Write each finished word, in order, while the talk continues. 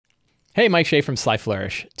Hey, Mike Shea from Sly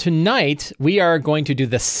Flourish. Tonight, we are going to do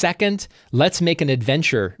the second Let's Make an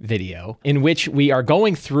Adventure video in which we are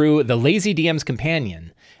going through the Lazy DM's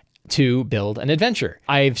Companion to build an adventure.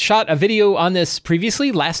 I've shot a video on this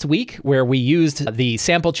previously last week where we used the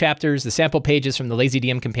sample chapters, the sample pages from the Lazy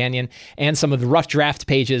DM Companion, and some of the rough draft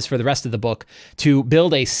pages for the rest of the book to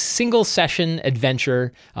build a single session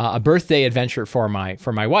adventure, a birthday adventure for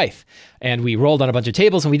my wife. And we rolled on a bunch of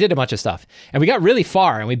tables and we did a bunch of stuff. And we got really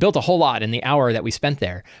far and we built a whole lot in the hour that we spent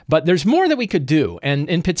there. But there's more that we could do. And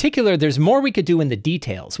in particular, there's more we could do in the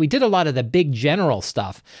details. We did a lot of the big general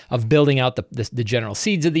stuff of building out the general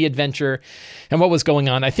seeds of the adventure and what was going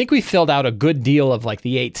on. I think we filled out a good deal of like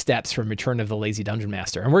the 8 steps from Return of the Lazy Dungeon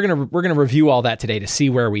Master. And we're gonna review all that today to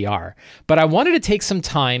see where we are. But I wanted to take some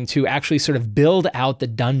time to actually sort of build out the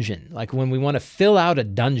dungeon. Like when we want to fill out a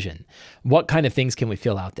dungeon, what kind of things can we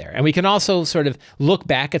fill out there? And we can also sort of look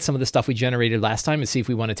back at some of the stuff we generated last time and see if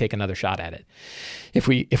we want to take another shot at it, if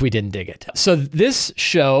we didn't dig it. So this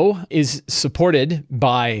show is supported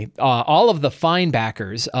by all of the fine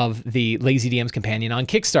backers of the Lazy DM's Companion on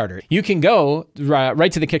Kickstarter. You can go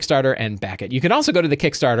right to the Kickstarter and back it. You can also go to the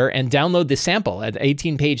Kickstarter and download the sample at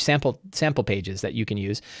 18-page sample pages that you can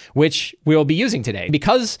use, which we'll be using today.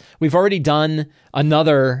 Because we've already done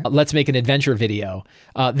another Let's Make an Adventure video,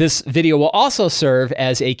 this video will also serve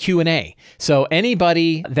as a Q&A. So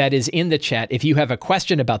anybody that is in the chat, if you have a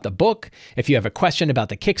question about the book, if you have a question about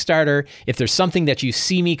the Kickstarter, if there's something that you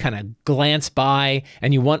see me kind of glance by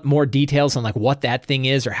and you want more details on like what that thing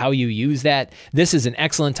is or how you use that, this is an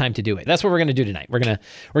excellent time to do it. That's what we're going to do tonight. We're going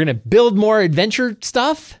to build more adventure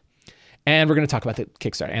stuff and we're going to talk about the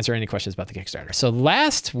Kickstarter, answer any questions about the Kickstarter. So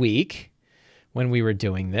last week, when we were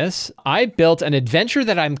doing this, I built an adventure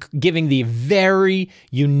that I'm giving the very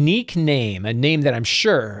unique name, a name that I'm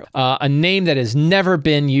sure, a name that has never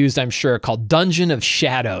been used, I'm sure, called Dungeon of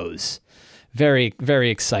Shadows. Very, very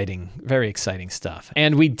exciting stuff.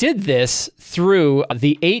 And we did this through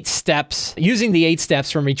the 8 steps, using the 8 steps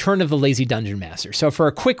from Return of the Lazy Dungeon Master. So for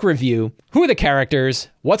a quick review, who are the characters?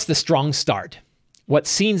 What's the strong start? What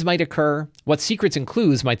scenes might occur? What secrets and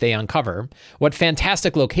clues might they uncover? What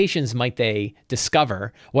fantastic locations might they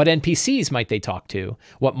discover? What NPCs might they talk to?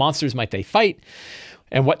 What monsters might they fight?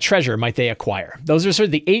 And what treasure might they acquire? Those are sort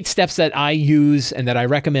of the 8 steps that I use and that I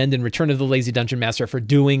recommend in Return of the Lazy Dungeon Master for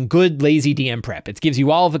doing good Lazy DM prep. It gives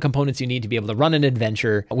you all of the components you need to be able to run an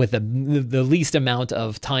adventure with the least amount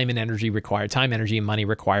of time and energy required, time, energy, and money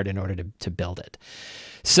required in order to build it.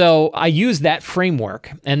 So I used that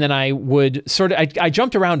framework and then I would I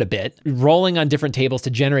jumped around a bit, rolling on different tables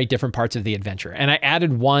to generate different parts of the adventure. And I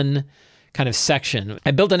added one kind of section.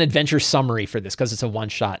 I built an adventure summary for this because it's a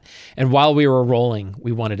one-shot. And while we were rolling,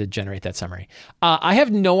 we wanted to generate that summary. I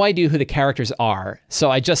have no idea who the characters are,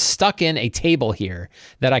 so I just stuck in a table here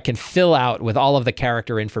that I can fill out with all of the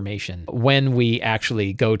character information. When we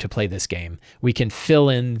actually go to play this game, we can fill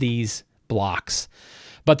in these blocks.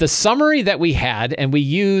 But the summary that we had, and we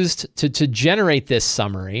used to generate this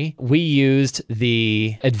summary, we used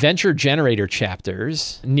the adventure generator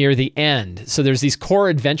chapters near the end. So there's these core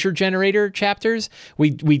adventure generator chapters.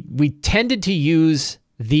 We tended to use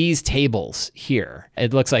these tables here.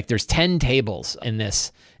 It looks like there's 10 tables in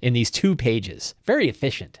these 2 pages. Very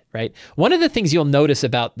efficient, right? One of the things you'll notice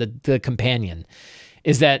about the companion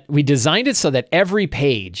is that we designed it so that every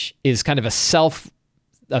page is kind of a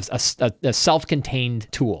self-contained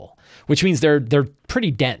tool, which means they're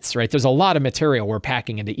pretty dense, right? There's a lot of material we're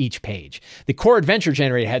packing into each page. The core adventure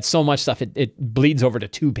generator had so much stuff, it bleeds over to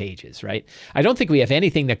 2 pages, right? I don't think we have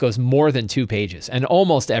anything that goes more than 2 pages, and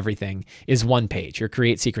almost everything is 1 page. Your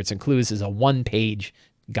Create Secrets and Clues is a 1-page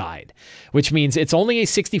guide, which means it's only a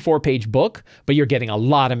 64-page book, but you're getting a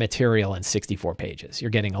lot of material in 64 pages. You're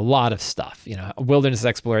getting a lot of stuff, wilderness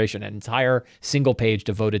exploration, an entire single page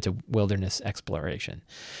devoted to wilderness exploration.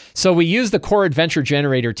 So we use the core adventure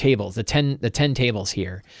generator tables, the 10 tables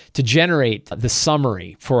here, to generate the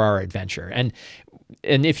summary for our adventure.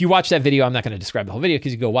 And if you watch that video, I'm not going to describe the whole video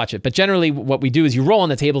because you go watch it. But generally what we do is you roll on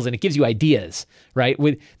the tables and it gives you ideas, right?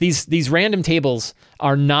 With these random tables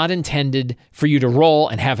are not intended for you to roll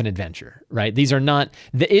and have an adventure, right? These are not,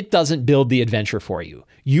 it doesn't build the adventure for you.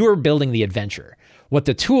 You're building the adventure. What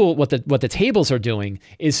the tables are doing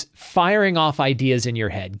is firing off ideas in your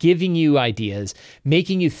head, giving you ideas,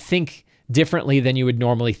 making you think differently than you would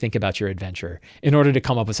normally think about your adventure in order to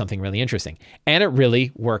come up with something really interesting. And it really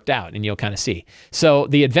worked out, and you'll kind of see. So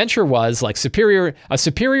the adventure was like a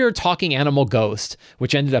superior talking animal ghost,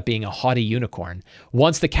 which ended up being a haughty unicorn,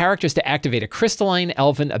 wants the characters to activate a crystalline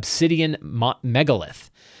elven obsidian megalith.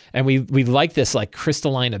 And we like this, like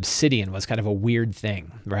crystalline obsidian was kind of a weird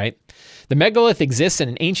thing, right? The megalith exists in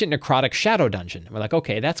an ancient necrotic shadow dungeon. We're like,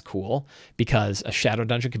 okay, that's cool, because a shadow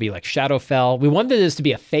dungeon could be like Shadowfell. We wanted this to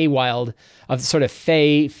be a Feywild, a sort of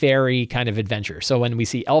fairy kind of adventure. So when we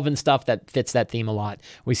see elven stuff, that fits that theme a lot.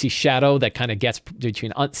 We see shadow that kind of gets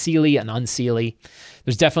between seelie and unseelie.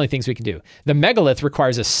 There's definitely things we can do. The megalith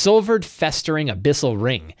requires a silvered, festering abyssal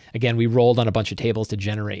ring. Again, we rolled on a bunch of tables to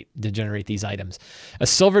generate these items. A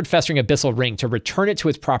silvered, festering abyssal ring to return it to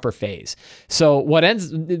its proper phase. So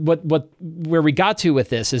where we got to with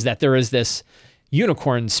this is that there is this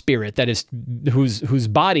unicorn spirit that is whose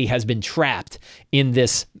body has been trapped in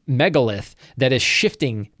this megalith that is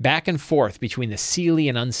shifting back and forth between the seelie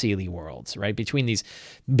and unseelie worlds, right? Between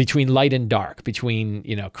light and dark, between,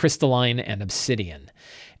 crystalline and obsidian.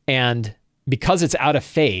 And because it's out of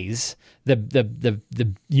phase, the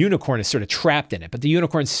unicorn is sort of trapped in it, but the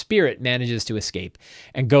unicorn spirit manages to escape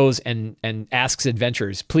and goes and asks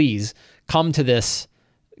adventurers, please come to this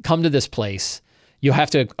place. You'll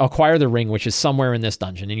have to acquire the ring, which is somewhere in this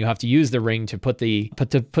dungeon, and you have to use the ring to put the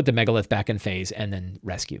megalith back in phase and then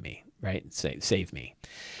rescue me, right? Save me.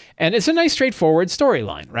 And it's a nice, straightforward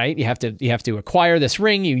storyline, right? You have to acquire this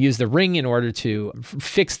ring. You use the ring in order to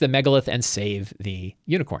fix the megalith and save the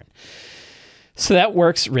unicorn. So that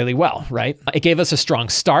works really well, right? It gave us a strong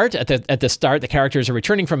start. At the start, the characters are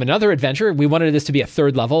returning from another adventure. We wanted this to be a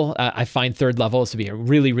third level. I find third level is to be a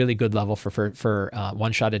really, really good level for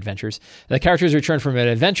one-shot adventures. The characters return from an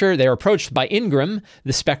adventure. They are approached by Ingram,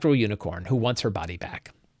 the spectral unicorn, who wants her body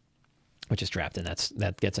back, which is trapped, and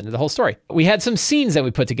that gets into the whole story. We had some scenes that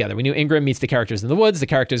we put together. We knew Ingram meets the characters in the woods. The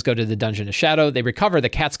characters go to the Dungeon of Shadow. They recover the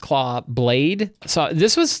cat's claw blade. So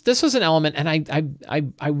this was an element, and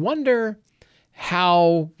I wonder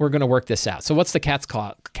how we're going to work this out. So what's the cat's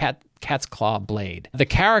claw blade? The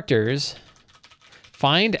characters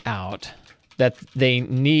find out that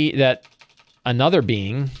that another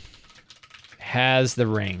being has the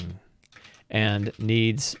ring and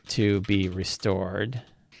needs to be restored.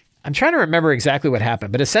 I'm trying to remember exactly what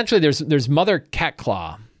happened, but essentially there's Mother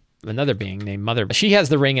Catclaw, another being named Mother. She has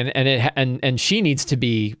the ring, and she needs to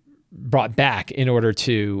be brought back in order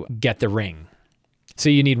to get the ring. So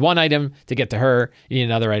you need one item to get to her. You need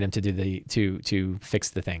another item to do to fix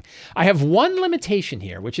the thing. I have one limitation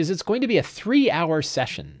here, which is it's going to be a 3-hour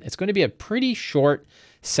session. It's going to be a pretty short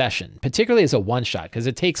session, particularly as a one-shot, because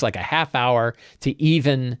it takes like a half hour to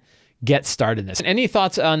even get started in this. Any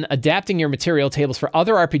thoughts on adapting your material tables for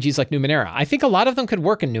other RPGs like Numenera? I think a lot of them could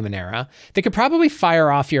work in Numenera. They could probably fire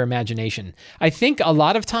off your imagination. I think a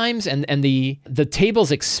lot of times, and the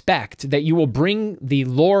tables expect that you will bring the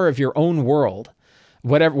lore of your own world,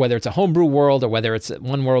 whether it's a homebrew world or whether it's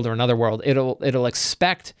one world or another world, it'll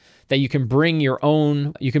expect that you can bring your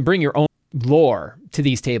own lore to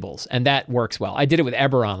these tables, and that works well. I did it with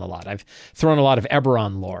Eberron a lot. I've thrown a lot of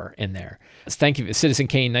Eberron lore in there. Thank you. Citizen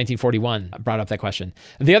Kane 1941 brought up that question.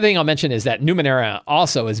 The other thing I'll mention is that Numenera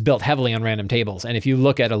also is built heavily on random tables, and if you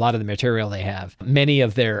look at a lot of the material they have, many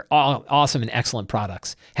of their awesome and excellent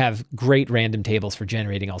products have great random tables for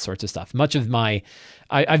generating all sorts of stuff.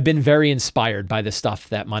 I've been very inspired by the stuff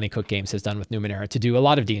that Monte Cook Games has done with Numenera to do a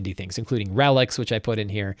lot of D&D things, including relics, which I put in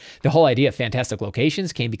here. The whole idea of fantastic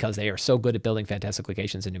locations came because they are so good at building fantastic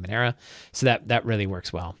locations in Numenera. So that really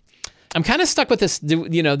works well. I'm kind of stuck with this,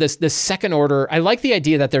 this second order. I like the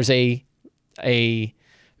idea that there's a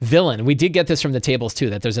villain. We did get this from the tables too,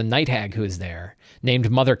 that there's a night hag who is there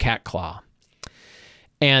named Mother Catclaw.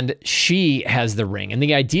 And she has the ring. And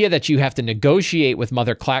the idea that you have to negotiate with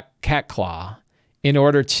Mother Catclaw in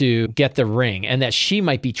order to get the ring, and that she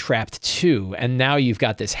might be trapped too, and now you've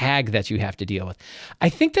got this hag that you have to deal with. I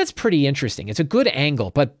think that's pretty interesting. It's a good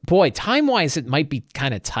angle, but boy, time-wise, it might be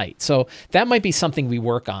kind of tight. So that might be something we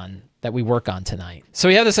work on tonight. So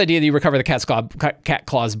we have this idea that you recover the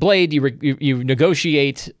Catclaw's blade, you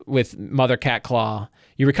negotiate with Mother Catclaw,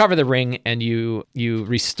 you recover the ring, and you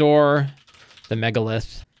restore the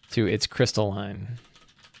megalith to its crystalline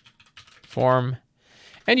form,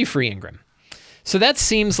 and you free Ingram. So that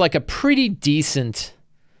seems like a pretty decent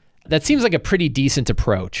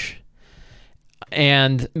approach.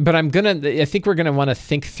 But I think we're gonna want to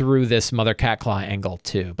think through this Mother Catclaw angle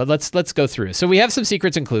too. But let's go through. So we have some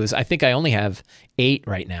secrets and clues. I think I only have 8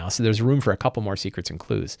 right now, so there's room for a couple more secrets and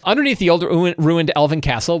clues. Underneath the old ruined elven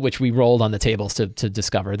castle, which we rolled on the tables to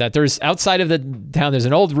discover, that there's outside of the town, there's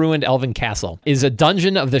an old ruined elven castle, is a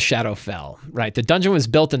dungeon of the Shadowfell. Right, the dungeon was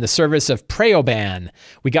built in the service of Preoban.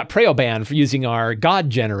 We got Preoban for using our god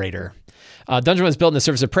generator. Dungeon was built in the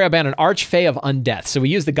service of Preoban, an archfey of undeath. So we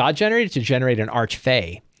used the god generator to generate an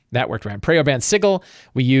archfey That worked around. Preoban Sigil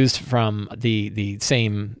we used from the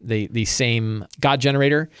same God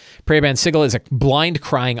generator. Preoban Sigil is a blind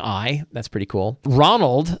crying eye. That's pretty cool.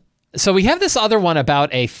 Ronald. So we have this other one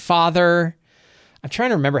about a father. I'm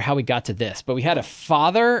trying to remember how we got to this, but we had a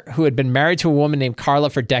father who had been married to a woman named Carla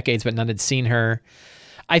for decades, but none had seen her.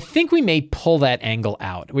 I think we may pull that angle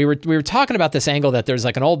out. We were talking about this angle that there's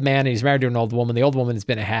like an old man and he's married to an old woman. The old woman has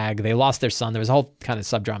been a hag. They lost their son. There was a whole kind of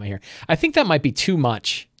subdrama here. I think that might be too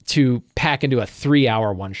much to pack into a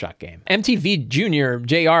 3-hour one-shot game. MTV Junior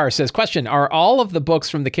JR says, question, are all of the books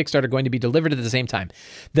from the Kickstarter going to be delivered at the same time?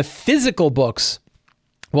 The physical books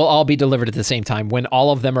will all be delivered at the same time when all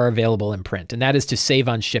of them are available in print. And that is to save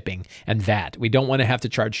on shipping and VAT. We don't want to have to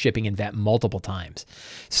charge shipping and VAT multiple times.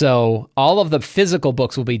 So all of the physical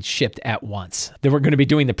books will be shipped at once. Then we're going to be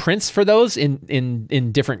doing the prints for those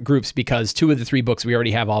in different groups because 2 of the 3 books, we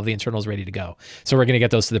already have all the internals ready to go. So we're going to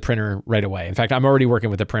get those to the printer right away. In fact, I'm already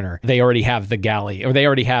working with the printer. They already have the galley, or they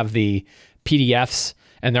already have the PDFs,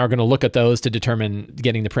 and they're going to look at those to determine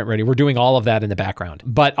getting the print ready. We're doing all of that in the background,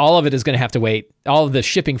 but all of it is going to have to wait. All of the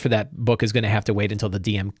shipping for that book is going to have to wait until the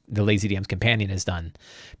Lazy DM's Companion is done,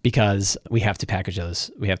 because we have to package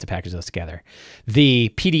those. We have to package those together.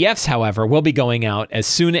 The PDFs, however, will be going out as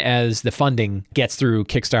soon as the funding gets through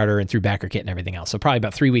Kickstarter and through BackerKit and everything else. So probably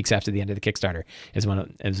about 3 weeks after the end of the Kickstarter is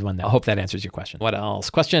when that. I hope that answers your question. What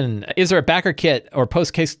else? Question: is there a BackerKit or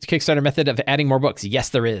post Kickstarter method of adding more books? Yes,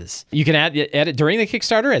 there is. You can add it during the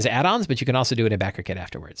Kickstarter as add-ons, but you can also do it in BackerKit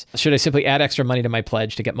afterwards. Should I simply add extra money to my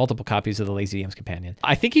pledge to get multiple copies of the Lazy DM's Companion?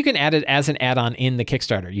 I think you can add it as an add-on in the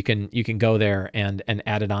Kickstarter. You can go there and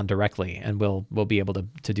add it on directly, and we'll be able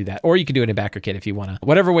to do that. Or you can do it in BackerKit if you want to.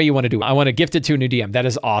 Whatever way you want to do it. I want to gift it to a new DM. That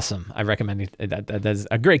is awesome. I recommend it. That is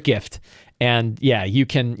a great gift. And yeah,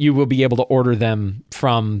 you will be able to order them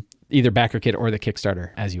from either BackerKit or the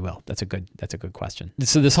Kickstarter as you will. That's a good question.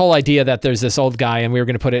 So this whole idea that there's this old guy and we were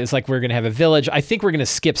going to put it's like we're going to have a village. I think we're going to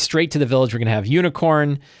skip straight to the village. We're going to have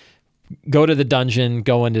Unicorn, go to the dungeon,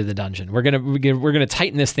 go into the dungeon. We're gonna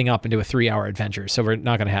tighten this thing up into a 3-hour adventure, so we're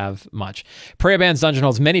not gonna have much. Preoban's dungeon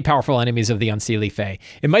holds many powerful enemies of the Unseelie Fae.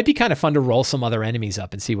 It might be kind of fun to roll some other enemies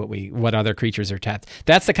up and see what other creatures are tapped.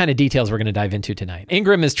 That's the kind of details we're gonna dive into tonight.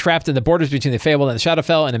 Ingram is trapped in the borders between the Feywild and the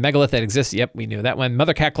Shadowfell and a megalith that exists. Yep, we knew that one.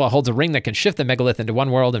 Mother Catclaw holds a ring that can shift the megalith into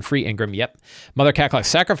one world and free Ingram. Yep. Mother Catclaw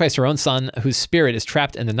sacrificed her own son, whose spirit is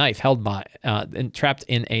trapped in the knife trapped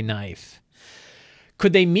in a knife.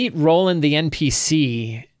 Could they meet Roland the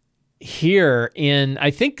NPC here in, I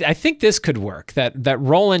think this could work, that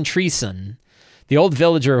Roland Treason, the old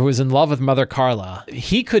villager who was in love with Mother Carla,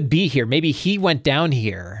 he could be here. Maybe he went down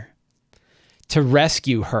here to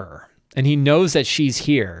rescue her, and he knows that she's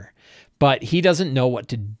here, but he doesn't know what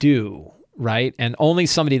to do, right? And only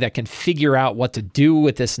somebody that can figure out what to do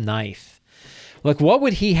with this knife. Like, what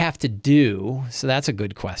would he have to do? So that's a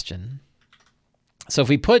good question. So if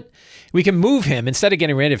we can move him, instead of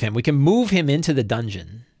getting rid of him, we can move him into the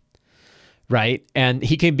dungeon, right? And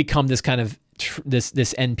he can become this kind of, this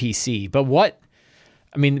NPC. But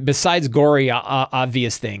besides gory,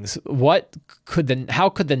 obvious things, how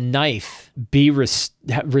could the knife be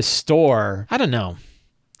restore? I don't know.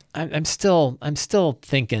 I'm still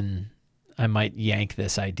thinking I might yank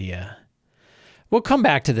this idea. We'll come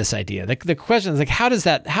back to this idea. The question is like, how does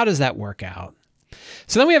that work out?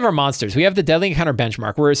 So then we have our monsters. We have the Deadly Encounter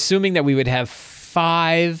benchmark. We're assuming that we would have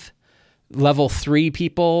 5 level 3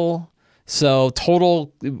 people. So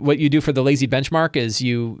total, what you do for the lazy benchmark is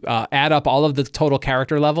you add up all of the total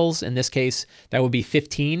character levels. In this case, that would be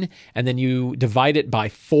 15. And then you divide it by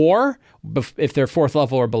 4. If they're 4th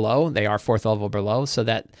level or below, they are 4th level or below. So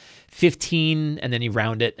that 15, and then you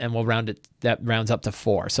round it, and we'll round it, that rounds up to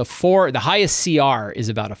 4. So 4, the highest CR is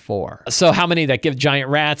about a 4. So how many that give giant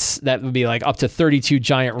rats? That would be like up to 32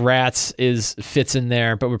 giant rats fits in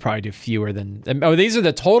there, but we'd probably do fewer than, these are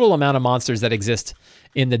the total amount of monsters that exist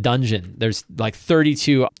in the dungeon. There's like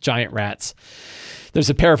 32 giant rats. There's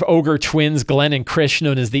a pair of ogre twins, Glenn and Krish,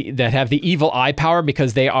 known as that have the evil eye power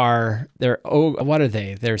because what are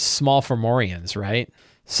they? They're small Fomorians, right?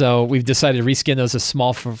 So we've decided to reskin those as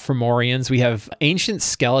small Fomorians. We have ancient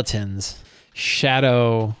skeletons,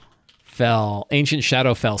 ancient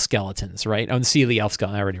Shadowfell skeletons, right? Unseelie elf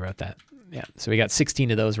skeleton. I already wrote that. Yeah. So we got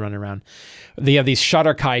 16 of those running around. They have these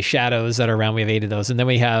Shadar-kai shadows that are around. We have 8 of those. And then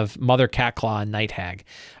we have Mother Catclaw and Night Hag.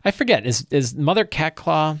 I forget, is Mother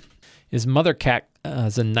Catclaw,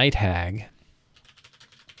 as a Night Hag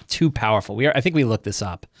too powerful? I think we looked this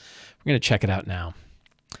up. We're going to check it out now.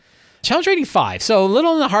 Challenge rating 5. So a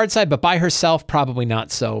little on the hard side, but by herself, probably not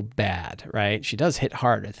so bad, right? She does hit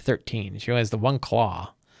hard at 13. She has the one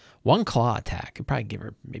claw attack. Could probably give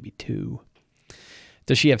her maybe 2.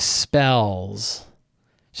 Does she have spells?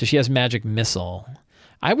 So she has magic missile.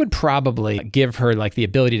 I would probably give her like the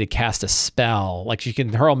ability to cast a spell. Like she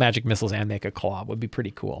can hurl magic missiles and make a claw. Would be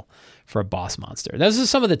pretty cool for a boss monster. Those are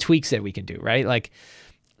some of the tweaks that we can do, right? Like,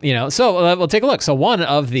 so we'll take a look. So one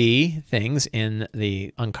of the things in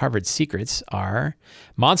the Uncovered Secrets are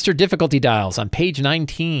monster difficulty dials on page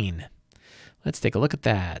 19. Let's take a look at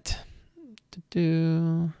that.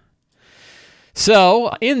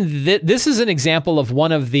 So this is an example of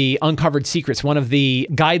one of the Uncovered Secrets, one of the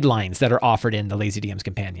guidelines that are offered in the Lazy DM's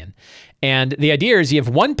Companion. And the idea is you have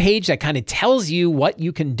one page that kind of tells you what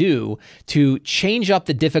you can do to change up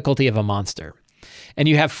the difficulty of a monster. And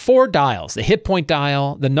you have 4 dials: the hit point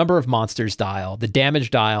dial, the number of monsters dial, the damage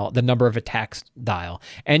dial, the number of attacks dial,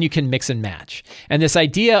 and you can mix and match. And this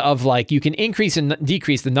idea of like you can increase and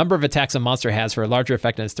decrease the number of attacks a monster has for a larger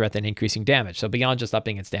effect on its threat than increasing damage. So beyond just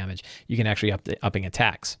upping its damage, you can actually upping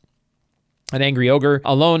attacks. An angry ogre,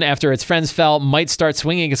 alone after its friends fell, might start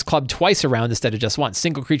swinging its club twice around instead of just once.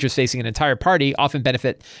 Single creatures facing an entire party often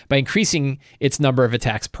benefit by increasing its number of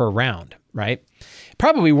attacks per round, right?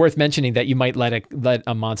 Probably worth mentioning that you might let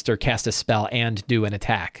a monster cast a spell and do an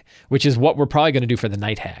attack, which is what we're probably going to do for the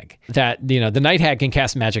Night Hag. That, the Night Hag can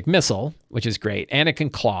cast Magic Missile, which is great, and it can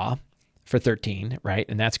claw for 13, right?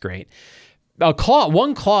 And that's great.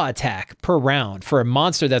 One claw attack per round for a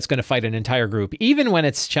monster that's going to fight an entire group, even when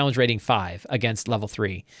it's challenge rating 5 against level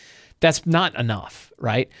 3. That's not enough,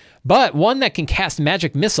 right? But one that can cast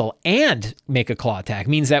Magic Missile and make a claw attack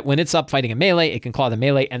means that when it's up fighting a melee, it can claw the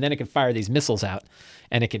melee, and then it can fire these missiles out,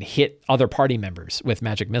 and it can hit other party members with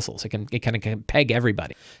magic missiles. It kind of can peg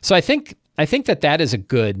everybody. So I think that is a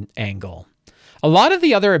good angle. A lot of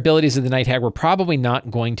the other abilities of the Night Hag we're probably not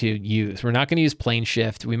going to use. We're not going to use Plane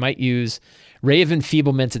Shift. We might use Ray of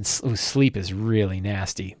Enfeeblement, and Sleep is really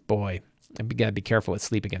nasty. Boy, you got to be careful with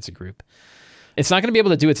Sleep against a group. It's not going to be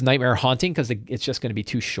able to do its Nightmare Haunting because it's just going to be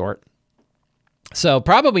too short. So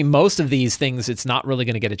probably most of these things it's not really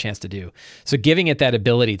going to get a chance to do. So giving it that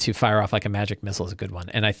ability to fire off like a magic missile is a good one.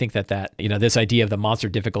 And I think that this idea of the monster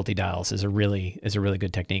difficulty dials is a really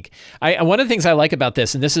good technique. One of the things I like about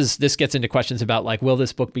this, and this gets into questions about like, will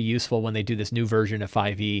this book be useful when they do this new version of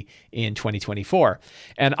 5e in 2024?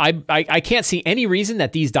 And I can't see any reason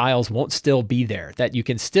that these dials won't still be there, that you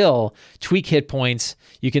can still tweak hit points.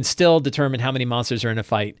 You can still determine how many monsters are in a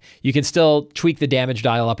fight. You can still tweak the damage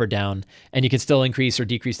dial up or down, and you can still increase or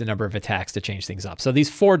decrease the number of attacks to change things up. So these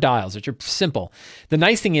 4 dials, which are simple. The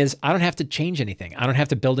nice thing is I don't have to change anything. I don't have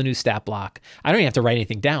to build a new stat block. I don't even have to write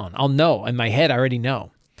anything down. I'll know in my head. I already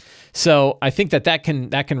know. So I think that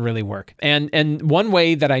can really work. And one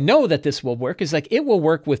way that I know that this will work is like it will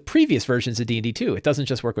work with previous versions of D&D too. It doesn't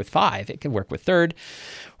just work with 5. It can work with 3rd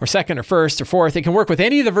or 2nd or 1st or 4th. It can work with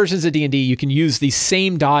any of the versions of D&D. You can use these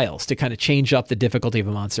same dials to kind of change up the difficulty of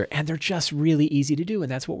a monster. And they're just really easy to do. And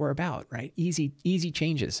that's what we're about, right? Easy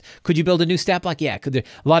changes. Could you build a new stat block? Yeah. Could there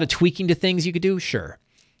a lot of tweaking to things you could do? Sure.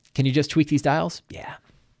 Can you just tweak these dials? Yeah.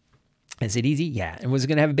 Is it easy? Yeah. And was it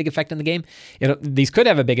going to have a big effect on the game? These could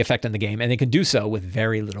have a big effect on the game, and they can do so with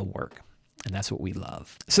very little work. And that's what we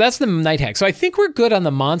love. So that's the Night Hag. So I think we're good on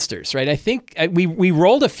the monsters, right? I think we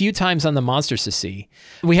rolled a few times on the monsters to see.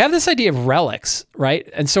 We have this idea of relics, right?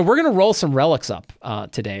 And so we're going to roll some relics up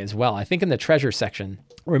today as well. I think in the treasure section,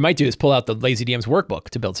 what we might do is pull out the Lazy DM's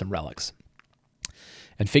workbook to build some relics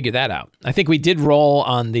and figure that out. I think we did roll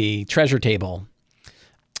on the treasure table.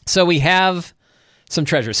 So we have some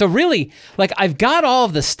treasure. So really, like I've got all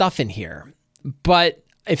of the stuff in here, but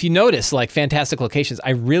if you notice, like fantastic locations,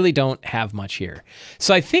 I really don't have much here.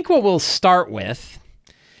 So I think what we'll start with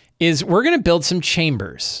is we're going to build some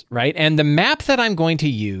chambers, right? And the map that I'm going to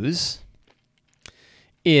use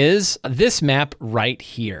is this map right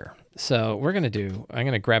here. So I'm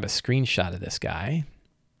going to grab a screenshot of this guy.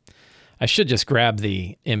 I should just grab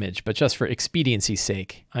the image, but just for expediency's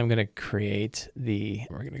sake, I'm going to create we're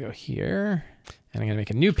going to go here. And I'm going to make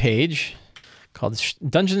a new page called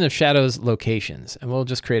Dungeons of Shadows Locations. And we'll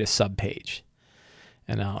just create a sub page.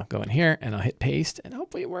 And I'll go in here and I'll hit paste and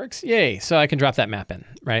hopefully it works. Yay. So I can drop that map in,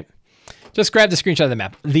 right? Just grab the screenshot of the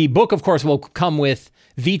map. The book, of course, will come with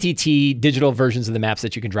VTT digital versions of the maps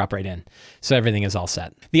that you can drop right in. So everything is all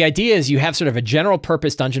set. The idea is you have sort of a general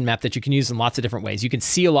purpose dungeon map that you can use in lots of different ways. You can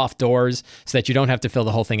seal off doors so that you don't have to fill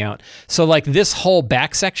the whole thing out. So like this whole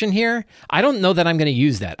back section here, I don't know that I'm going to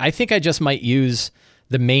use that. I think I just might use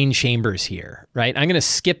the main chambers here, right? I'm going to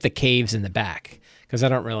skip the caves in the back because I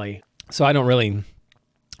don't really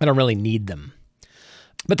need them.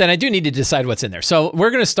 But then I do need to decide what's in there. So we're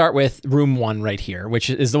going to start with room 1 right here, which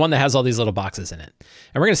is the one that has all these little boxes in it.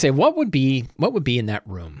 And we're going to say, what would be in that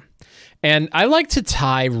room? And I like to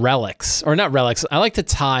tie relics, or not relics, I like to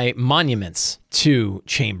tie monuments to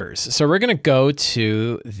chambers. So we're going to go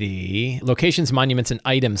to the locations, monuments, and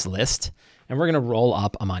items list, and we're going to roll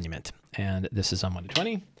up a monument. And this is on 1 to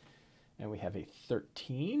 20. And we have a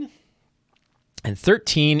 13. And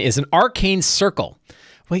 13 is an arcane circle.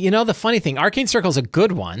 Well, you know, the funny thing, arcane circle is a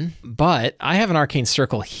good one, but I have an arcane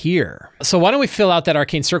circle here. So why don't we fill out that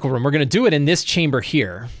arcane circle room? We're going to do it in this chamber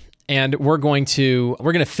here, and we're going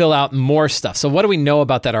to fill out more stuff. So what do we know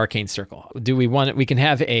about that arcane circle? Do we want it? We can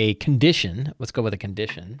have a condition. Let's go with a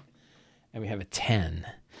condition, and we have a 10.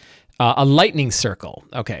 A lightning circle.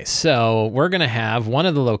 Okay, so we're going to have one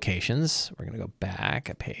of the locations. We're going to go back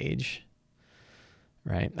a page.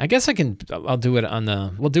 Right. I guess I'll do it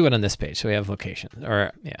we'll do it on this page. So we have location,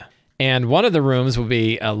 yeah. And one of the rooms will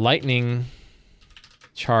be a lightning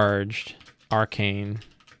charged arcane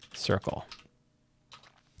circle.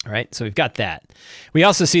 All right. So we've got that. We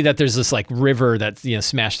also see that there's this like river that's,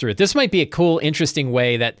 smashed through it. This might be a cool, interesting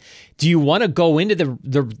way do you want to go into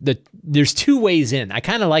there's 2 ways in. I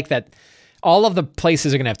kind of like that. All of the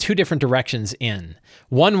places are going to have 2 different directions in.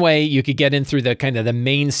 One way you could get in through the kind of the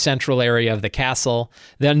main central area of the castle.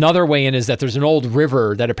 Another way in is that there's an old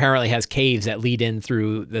river that apparently has caves that lead in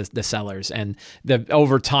through the cellars, and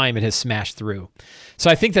over time it has smashed through. So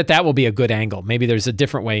I think that will be a good angle. Maybe there's a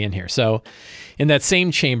different way in here. So in that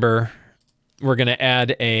same chamber, we're going to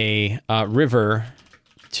add a river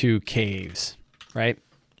to caves, right?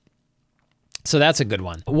 So that's a good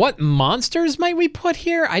one. What monsters might we put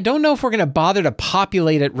here? I don't know if we're going to bother to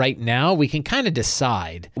populate it right now. We can kind of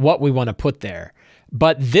decide what we want to put there.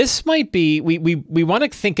 But this might be, we want to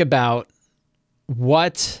think about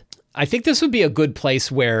I think this would be a good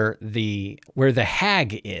place where the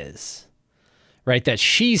hag is, right? That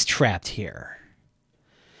she's trapped here.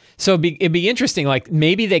 So it'd be interesting, like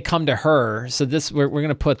maybe they come to her. So we're going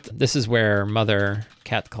to put, this is where Mother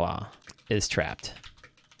Catclaw is trapped.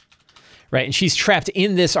 Right, and she's trapped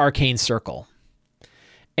in this arcane circle,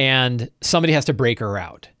 and somebody has to break her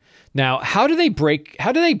out. Now, how do they break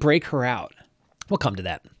her out? We'll come to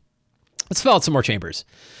that. Let's fill out some more chambers.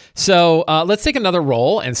 So let's take another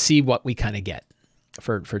roll and see what we kind of get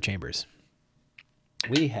for chambers.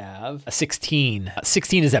 We have a 16.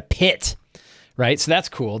 16 is a pit, right? So that's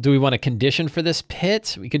cool. Do we want a condition for this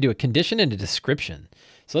pit? We could do a condition and a description.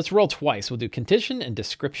 So let's roll twice. We'll do condition and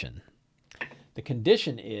description. The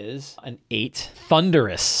condition is an 8,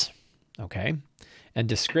 thunderous, okay? And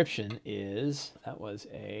description that was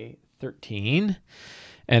a 13.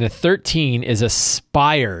 And a 13 is a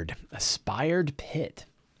spired pit.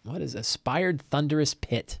 What is a spired thunderous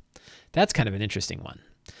pit? That's kind of an interesting one.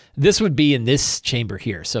 This would be in this chamber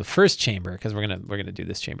here. So first chamber, because we're gonna do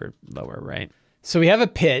this chamber lower, right? So we have a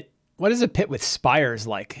pit. What is a pit with spires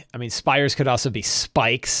like? I mean, spires could also be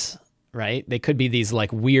spikes, right? They could be these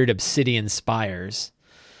like weird obsidian spires,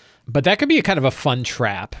 but that could be a kind of a fun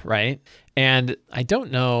trap, right? And I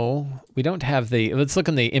don't know, we don't have let's look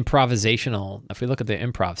in the improvisational. If we look at the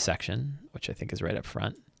improv section, which I think is right up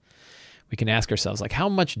front, we can ask ourselves like, how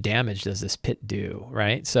much damage does this pit do,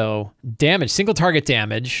 right? So damage, single target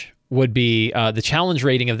damage would be the challenge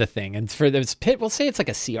rating of the thing. And for this pit, we'll say it's like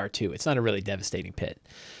a CR2. It's not a really devastating pit.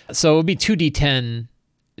 So it would be 2d10,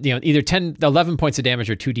 either 11 points of damage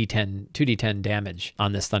or 2d10 damage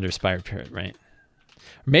on this Thunder Spire pit, right?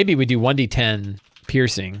 Or maybe we do 1d10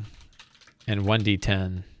 piercing and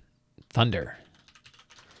 1d10 thunder,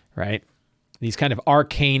 right? These kind of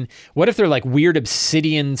arcane, what if they're like weird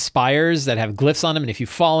obsidian spires that have glyphs on them, and if you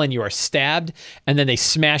fall in, you are stabbed, and then they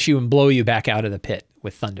smash you and blow you back out of the pit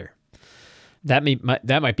with thunder? That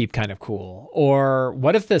might be kind of cool. Or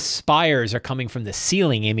what if the spires are coming from the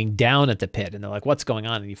ceiling aiming down at the pit, and they're like, what's going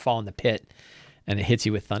on? And you fall in the pit and it hits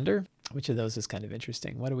you with thunder? Which of those is kind of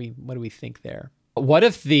interesting? What do we think there? What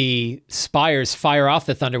if the spires fire off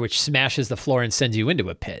the thunder, which smashes the floor and sends you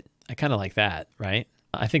into a pit? I kind of like that, right?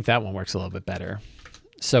 I think that one works a little bit better.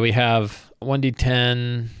 So we have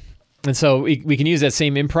 1d10. And so we can use that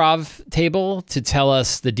same improv table to tell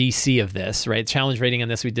us the DC of this, right? Challenge rating on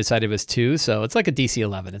this we decided was 2, so it's like a DC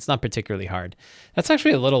 11. It's not particularly hard. That's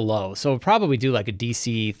actually a little low, so we'll probably do like a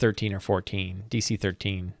DC 13 or 14. DC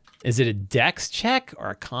 13. Is it a dex check or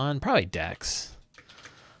a con? Probably dex.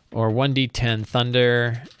 Or 1d10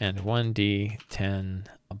 thunder and 1d10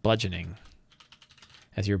 bludgeoning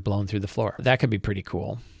as you're blown through the floor. That could be pretty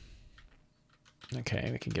cool. Okay,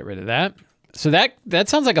 we can get rid of that. So that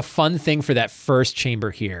sounds like a fun thing for that first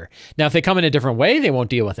chamber here. Now, if they come in a different way, they won't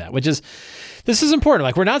deal with that, this is important.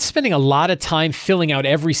 Like, we're not spending a lot of time filling out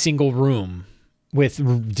every single room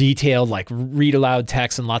with detailed, like, read aloud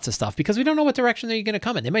text and lots of stuff because we don't know what direction they're going to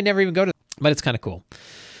come in. They might never even go to, but it's kind of cool.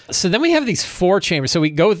 So then we have these 4 chambers. So we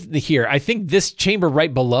go here. I think this chamber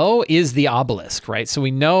right below is the obelisk, right? So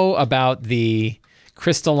we know about the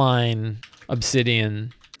crystalline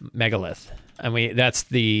obsidian megalith. And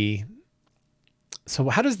so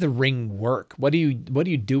how does the ring work? What do you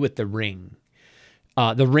do with the ring?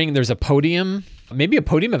 The ring, there's a podium, maybe a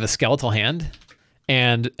podium of a skeletal hand,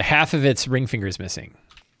 and half of its ring finger is missing,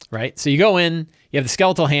 right? So you go in, you have the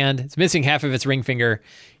skeletal hand, it's missing half of its ring finger.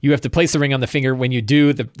 You have to place the ring on the finger. When you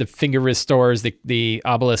do, the finger restores, the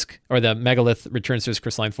obelisk or the megalith returns to its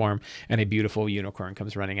crystalline form, and a beautiful unicorn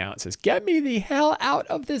comes running out and says, "Get me the hell out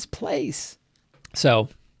of this place." So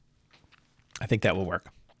I think that will work.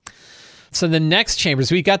 So the next chambers,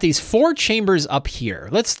 we've got these 4 chambers up here.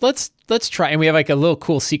 Let's try, and we have like a little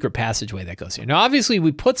cool secret passageway that goes here. Now, obviously,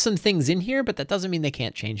 we put some things in here, but that doesn't mean they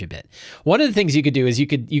can't change a bit. One of the things you could do is you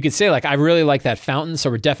could say, like, I really like that fountain, so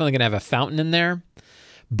we're definitely gonna have a fountain in there,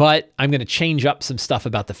 but I'm gonna change up some stuff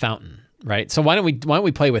about the fountain, right? So why don't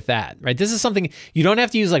we play with that, right? This is something, you don't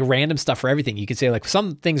have to use like random stuff for everything. You could say like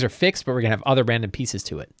some things are fixed, but we're gonna have other random pieces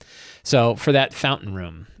to it. So for that fountain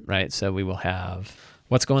room, right? So we will have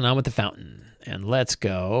what's going on with the fountain. And let's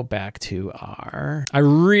go back to I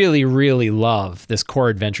really, really love this core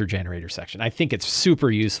adventure generator section. I think it's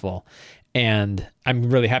super useful, and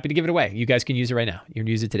I'm really happy to give it away. You guys can use it right now. You can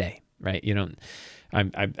use it today, right? I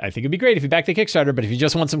think it'd be great if you back the Kickstarter, but if you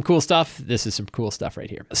just want some cool stuff, this is some cool stuff right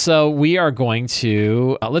here. So we are going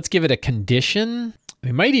to, let's give it a condition.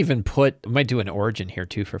 We might do an origin here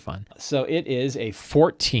too for fun. So it is a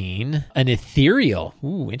 14, an ethereal,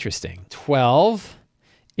 ooh, interesting. 12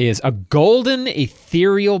 is a golden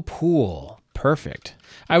ethereal pool. Perfect.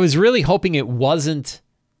 I was really hoping it wasn't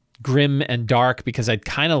grim and dark because I'd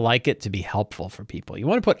kind of like it to be helpful for people. You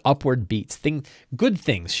want to put upward beats. Good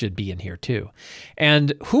things should be in here too.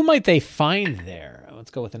 And who might they find there?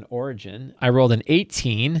 Let's go with an origin. I rolled an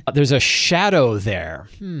 18. There's a shadow there.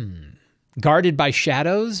 Guarded by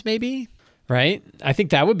shadows, maybe? Right? I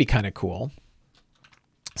think that would be kind of cool.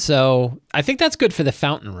 So I think that's good for the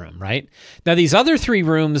fountain room, right? Now these other 3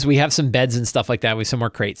 rooms, we have some beds and stuff like that. We have some more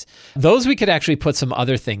crates. Those we could actually put some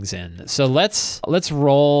other things in. So let's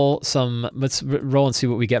roll and see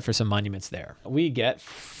what we get for some monuments there. We get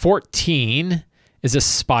 14 is a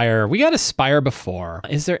spire. We got a spire before.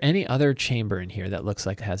 Is there any other chamber in here that looks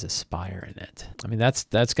like it has a spire in it? I mean, that's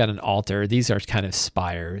got an altar. These are kind of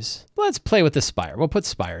spires. Let's play with the spire. We'll put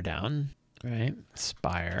spire down, right?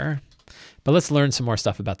 Spire. But let's learn some more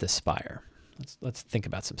stuff about this spire. Let's think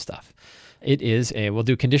about some stuff. We'll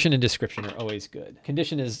do condition and description are always good.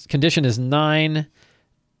 Condition is 9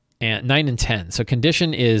 and 10. So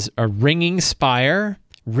condition is a ringing spire,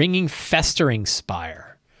 ringing festering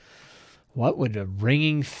spire. What would a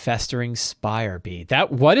ringing festering spire be?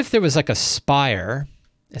 What if there was like a spire?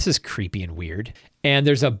 This is creepy and weird. And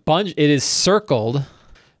there's a bunch, it is circled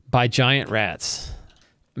by giant rats.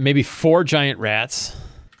 Maybe 4 giant rats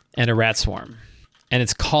and a rat swarm, and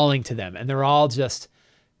it's calling to them, and they're all just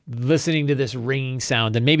listening to this ringing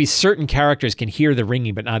sound, and maybe certain characters can hear the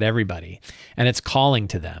ringing, but not everybody, and it's calling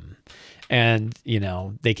to them, and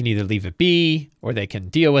they can either leave it be, or they can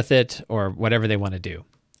deal with it, or whatever they want to do.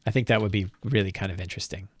 I think that would be really kind of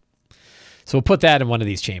interesting. So we'll put that in one of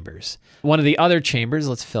these chambers. One of the other chambers,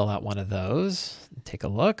 let's fill out one of those. Take a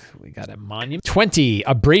look. We got a monument. 20,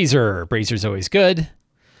 a brazier. Brazier's always good.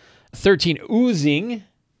 13, oozing.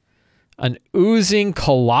 An oozing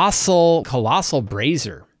colossal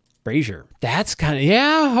brazier. That's kind of,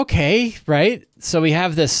 yeah, okay, right? So we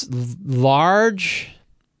have this large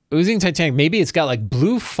oozing Titanic. Maybe it's got like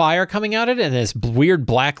blue fire coming out of it and this weird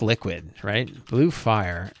black liquid, right? Blue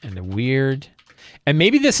fire and and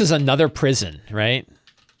maybe this is another prison, right?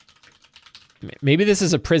 Maybe this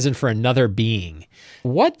is a prison for another being.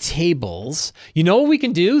 What tables? You know what we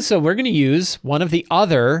can do? So we're going to use one of the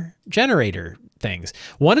other generator things.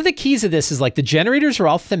 One of the keys of this is like the generators are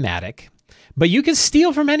all thematic, but you can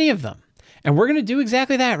steal from any of them. And we're going to do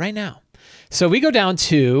exactly that right now. So we go down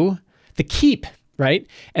to the keep, right?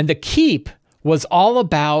 And the keep was all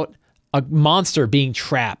about a monster being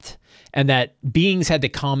trapped and that beings had to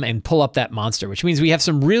come and pull up that monster, which means we have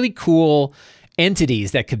some really cool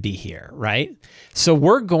entities that could be here, right? So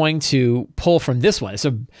we're going to pull from this one.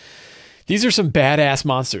 So these are some badass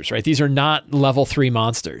monsters, right? These are not level 3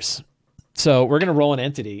 monsters. So we're going to roll an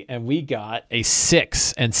entity, and we got a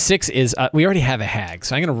 6. And 6 is, we already have a hag.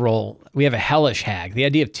 So I'm going to roll, we have a hellish hag. The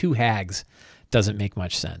idea of 2 hags doesn't make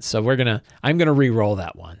much sense. So I'm gonna re-roll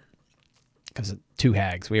that one because 2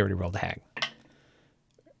 hags. We already rolled a hag.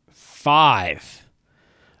 5.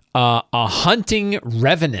 A hunting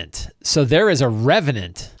revenant. So there is a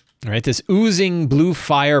revenant, right? This oozing blue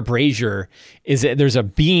fire brazier there's a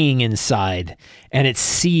being inside and it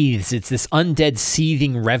seethes. It's this undead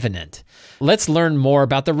seething revenant. Let's learn more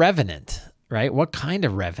about the revenant, right? What kind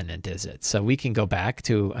of revenant is it? So we can go back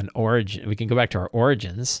to an origin. We can go back to our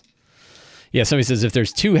origins. Yeah, somebody says if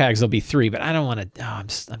there's 2 hags, there'll be 3, but I don't want to.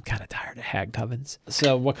 I'm kind of tired of hag covens.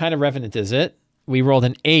 So what kind of revenant is it? We rolled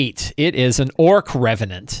an 8. It is an orc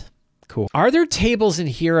revenant. Cool. Are there tables in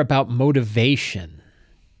here about motivation?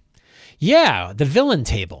 Yeah, the villain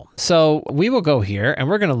table. So we will go here and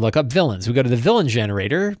we're going to look up villains. We go to the villain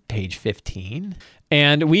generator, page 15,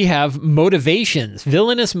 and we have motivations,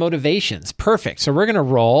 villainous motivations. Perfect. So we're going to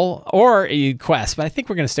roll, or a quest, but I think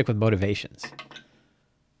we're going to stick with motivations.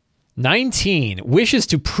 19, wishes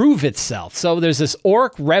to prove itself. So there's this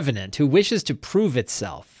orc revenant who wishes to prove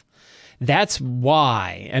itself. That's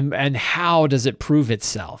why, and how does it prove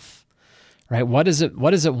itself, right? What does it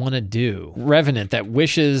want to do? Revenant that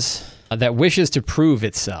wishes to prove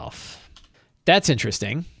itself. That's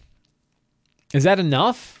interesting. Is that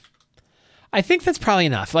enough? I think that's probably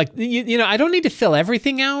enough. Like, I don't need to fill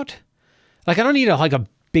everything out. Like, I don't need a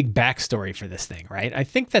big backstory for this thing, right? I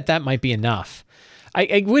think that might be enough.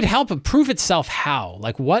 It would help prove itself how?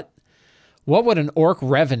 Like, what would an orc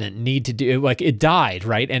revenant need to do? Like, it died,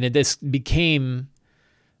 right? And this became,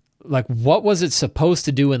 like, what was it supposed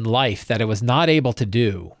to do in life that it was not able to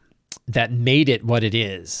do that made it what it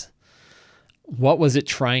is? What was it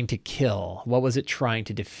trying to kill? What was it trying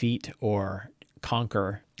to defeat or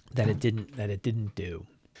conquer that it didn't do?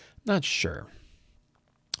 Not sure.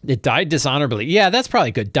 It died dishonorably. Yeah, that's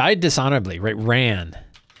probably good. Died dishonorably, right? Ran.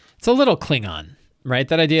 It's a little Klingon, right?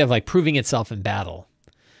 That idea of like proving itself in battle.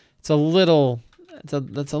 That's a little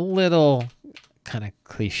kind of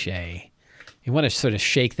cliche. You want to sort of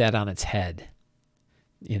shake that on its head.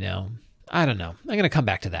 I don't know. I'm going to come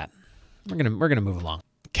back to that. We're going to move along.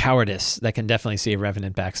 Cowardice. That can definitely see a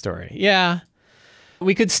revenant backstory. Yeah.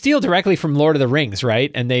 We could steal directly from Lord of the Rings,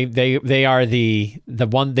 right? And they are the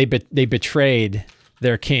one they betrayed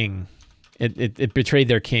their king. It betrayed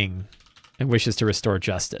their king and wishes to restore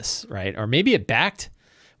justice, right? Or maybe it backed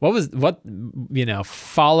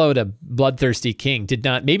followed a bloodthirsty king.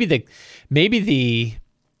 Maybe the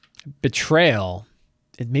betrayal,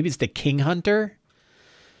 maybe it's the king hunter,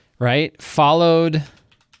 right? Followed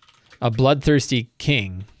a bloodthirsty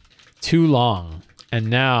king too long and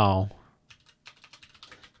now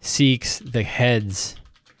seeks the heads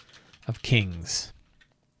of kings,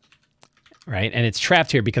 right? And it's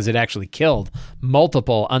trapped here because it actually killed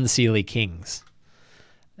multiple unseelie kings.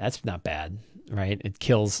 That's not bad, right? It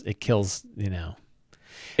kills, You know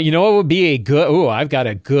what would be a good, I've got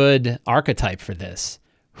a good archetype for this.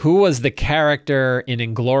 Who was the character in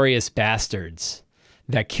Inglourious Bastards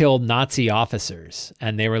that killed Nazi officers?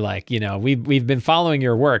 And they were like, we've been following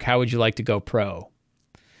your work. How would you like to go pro?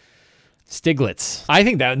 Stiglitz. I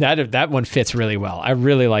think that one fits really well. I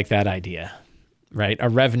really like that idea, right? A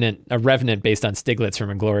revenant based on Stiglitz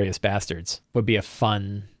from Inglourious Bastards would be a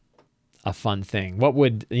fun thing. What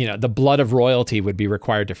would, the blood of royalty would be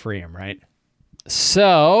required to free him, right?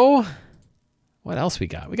 So what else we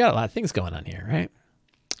got? We got a lot of things going on here, right?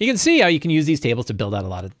 You can see how you can use these tables to build out a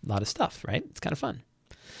lot of stuff, right? It's kind of fun.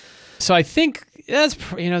 So I think is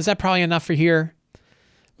that probably enough for here?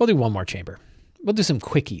 We'll do one more chamber. We'll do some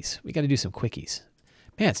quickies. We got to do some quickies.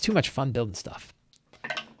 Man, it's too much fun building stuff.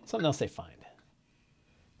 Something else they find.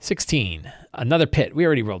 16, another pit. We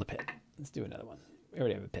already rolled a pit. Let's do another one. We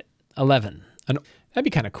already have a pit. 11, that'd be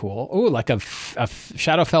kind of cool. Ooh, like a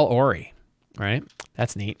Shadowfell Ori, right?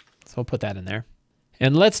 That's neat. So we'll put that in there.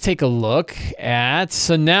 And let's take a look at,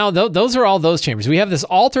 so now those are all those chambers. We have this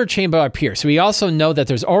altar chamber up here. So we also know that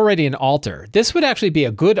there's already an altar. This would actually be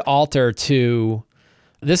a good altar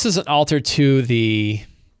this is an altar to the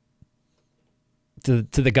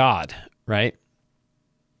god, right?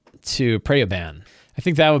 To Preoban. I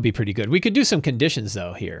think that would be pretty good. We could do some conditions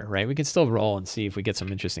though here, right? We could still roll and see if we get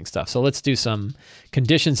some interesting stuff. So let's do some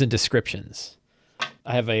conditions and descriptions.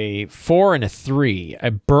 I have a 4 and a 3,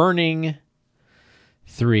 a burning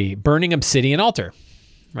obsidian altar,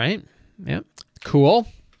 right? Yeah, cool.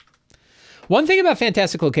 One thing about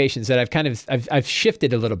fantastic locations that I've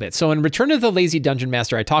shifted a little bit. So in Return of the Lazy Dungeon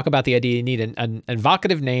Master, I talk about the idea you need an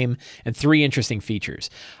evocative name and 3 interesting features.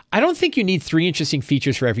 I don't think you need 3 interesting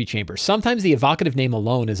features for every chamber. Sometimes the evocative name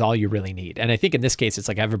alone is all you really need. And I think in this case, it's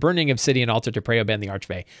like I have a burning obsidian altar to Preoband the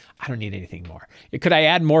Archfey. I don't need anything more. Could I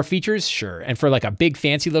add more features? Sure. And for like a big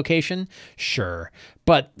fancy location? Sure.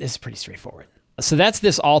 But this is pretty straightforward. So that's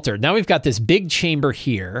this altar. Now we've got this big chamber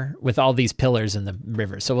here with all these pillars in the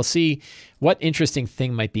river. So we'll see what interesting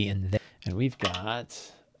thing might be in there. And we've got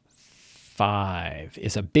 5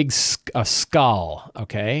 is a big a skull.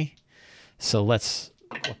 Okay. So what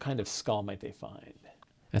kind of skull might they find?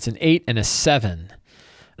 That's an 8 and a 7.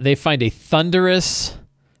 They find a thunderous,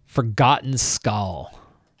 forgotten skull,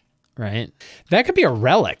 right? That could be a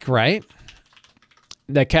relic, right?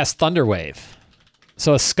 That casts Thunderwave.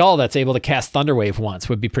 So a skull that's able to cast Thunderwave once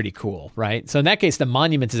would be pretty cool, right? So in that case, the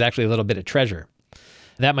monument is actually a little bit of treasure.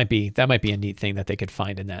 That might be a neat thing that they could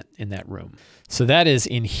find in that room. So that is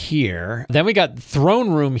in here. Then we got throne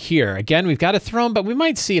room here. Again, we've got a throne, but we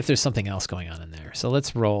might see if there's something else going on in there. So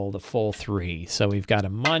let's roll the full 3. So we've got a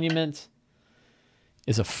monument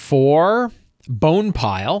is a 4, bone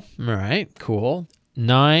pile. All right, cool.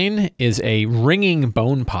 9 is a ringing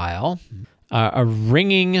bone pile. A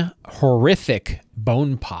ringing, horrific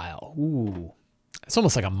bone pile. Ooh, it's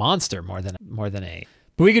almost like a monster more than a.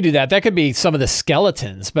 But we could do that. That could be some of the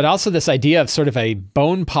skeletons, but also this idea of sort of a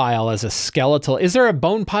bone pile as a skeletal. Is there a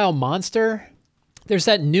bone pile monster? There's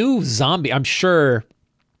that new zombie. I'm sure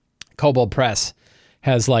Kobold Press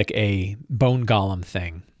has like a bone golem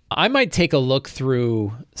thing. I might take a look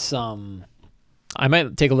through some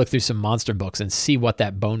monster books and see what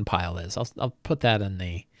that bone pile is. I'll put that in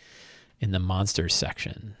the monsters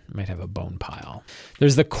section. Might have a bone pile.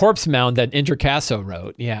 There's the corpse mound that Intricasso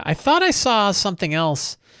wrote. Yeah, I thought I saw something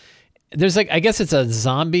else. There's I guess it's a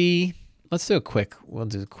zombie. We'll do a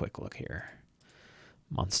quick look here.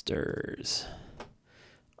 Monsters.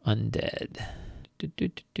 Undead.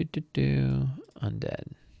 Undead.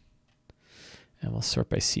 And we'll sort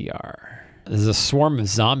by CR. There's a swarm of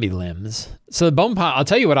zombie limbs. So the bone pile, I'll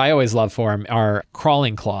tell you what I always love for them are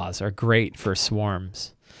crawling claws are great for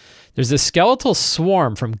swarms. There's a skeletal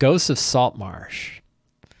swarm from Ghosts of Saltmarsh.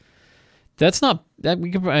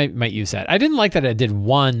 I might use that. I didn't like that I did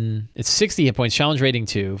 1. It's 60 hit points, challenge rating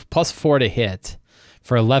 2, plus 4 to hit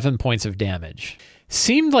for 11 points of damage.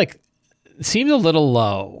 Seemed a little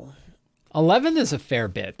low. 11 is a fair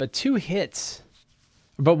bit, but 2 hits,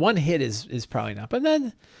 but 1 hit is probably not. But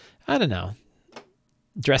then, I don't know.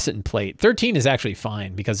 Dress it in plate. 13 is actually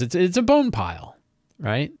fine because it's a bone pile,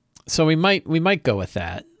 right? So we might go with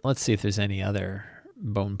that. Let's see if there's any other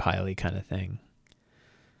bone piley kind of thing.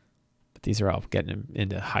 But these are all getting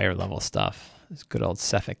into higher level stuff. This good old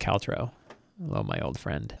Cephalic Caltro. Hello, my old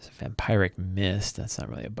friend. It's a vampiric mist. That's not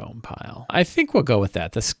really a bone pile. I think we'll go with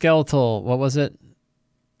that. The skeletal, what was it?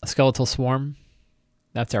 A skeletal swarm?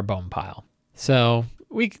 That's our bone pile. So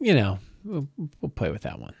we'll play with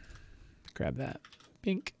that one. Grab that.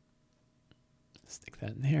 Bink. Stick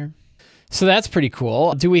that in here. So that's pretty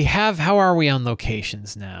cool. How are we on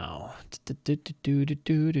locations now?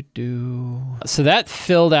 So that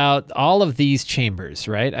filled out all of these chambers,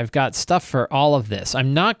 right? I've got stuff for all of this.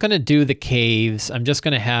 I'm not going to do the caves. I'm just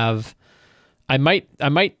going to I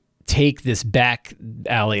might take this back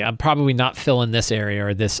alley. I'm probably not filling this area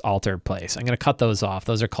or this altar place. I'm going to cut those off.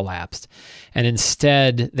 Those are collapsed. And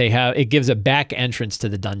instead it gives a back entrance to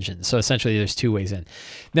the dungeon. So essentially there's 2 ways in.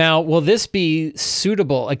 Now, will this be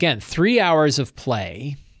suitable? Again, 3 hours of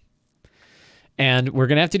play. And we're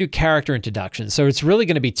going to have to do character introductions. So it's really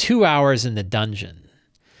going to be 2 hours in the dungeon,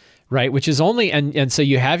 right? Which is only, and so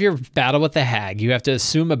you have your battle with the hag. You have to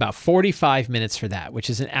assume about 45 minutes for that, which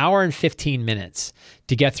is an hour and 15 minutes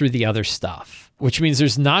to get through the other stuff, which means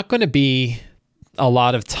there's not going to be a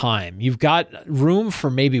lot of time. You've got room for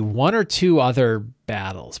maybe 1 or 2 other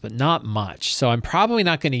battles, but not much. So I'm probably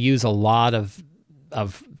not going to use a lot of,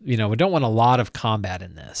 we don't want a lot of combat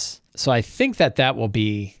in this. So I think that will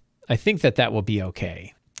be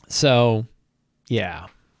okay. So yeah,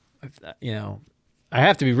 I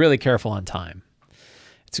have to be really careful on time.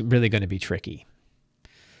 It's really going to be tricky.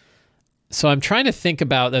 So I'm trying to think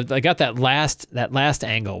about, I got that last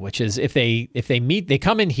angle, which is if they meet, they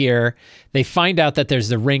come in here, they find out that there's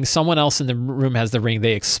the ring, someone else in the room has the ring,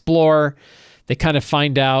 they explore, they kind of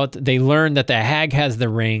find out, they learn that the hag has the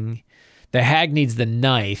ring, the hag needs the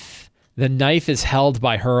knife is held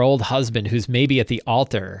by her old husband who's maybe at the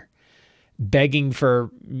altar begging for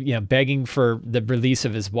the release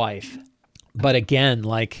of his wife. But again,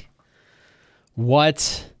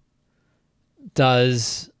 what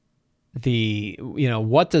does how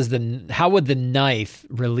would the knife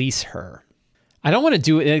release her? I don't want to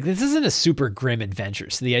do it. This isn't a super grim adventure.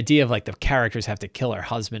 So the idea of like the characters have to kill her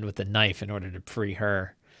husband with the knife in order to free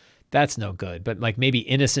her, that's no good. But like maybe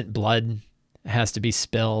innocent blood has to be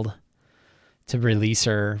spilled to release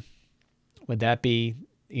her. Would that be,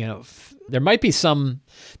 there might be some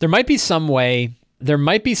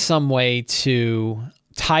way to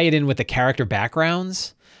tie it in with the character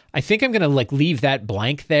backgrounds. I think I'm going to like leave that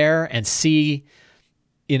blank there and see,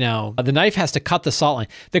 the knife has to cut the salt line.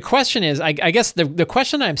 The question is, I guess the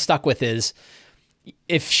question I'm stuck with is,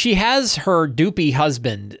 if she has her doopy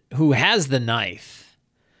husband who has the knife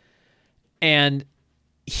and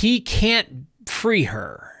he can't free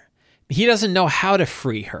her, he doesn't know how to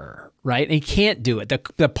free her, right? And he can't do it.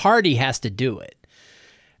 The party has to do it.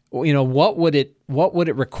 What would it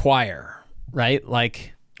require, right?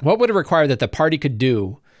 Like, what would it require that the party could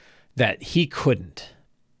do that he couldn't?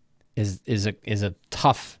 Is a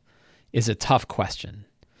tough question.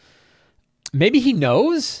 Maybe he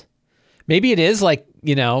knows. Maybe it is like,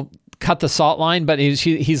 cut the salt line, but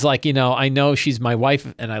he's like, I know she's my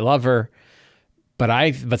wife and I love her,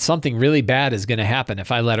 but something really bad is going to happen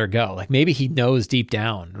if I let her go. Like maybe he knows deep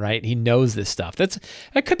down, right? He knows this stuff. That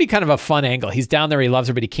could be kind of a fun angle. He's down there, he loves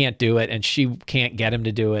her, but he can't do it, and she can't get him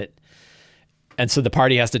to do it. And so the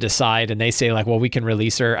party has to decide, and they say like, well, we can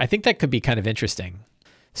release her. I think that could be kind of interesting.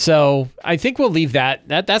 So I think we'll leave that.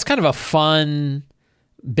 That's kind of a fun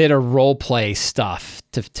bit of role play stuff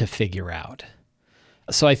to figure out.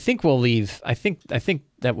 So I think we'll leave. I think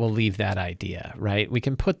that we'll leave that idea, right? We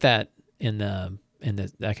can put that in the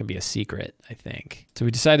that can be a secret, I think. So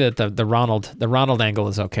we decided that the Ronald angle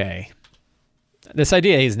is okay. This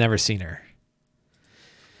idea, he's never seen her.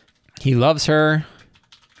 He loves her,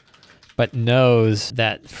 but knows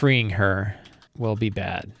that freeing her will be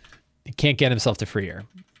bad. He can't get himself to free her.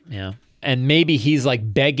 Yeah. And maybe he's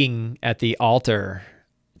like begging at the altar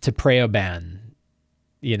to Preoban,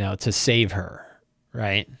 to save her,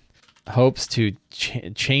 right? Hopes to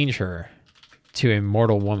change her to a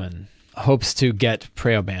mortal woman. Hopes to get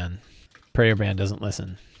Preoban. Preoban doesn't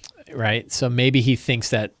listen, right? So maybe he thinks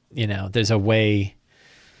that, there's a way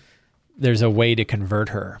to convert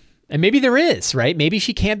her. And maybe there is, right? Maybe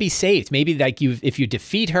she can't be saved. Maybe like if you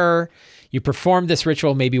defeat her, you perform this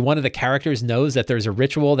ritual, maybe one of the characters knows that there's a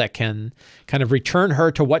ritual that can kind of return her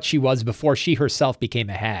to what she was before she herself became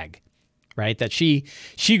a hag, right? That she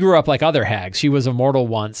grew up like other hags. She was immortal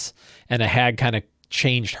once, and a hag kind of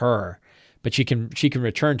changed her, but she can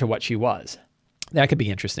return to what she was. That could be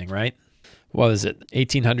interesting, right? What was it,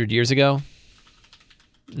 1,800 years ago?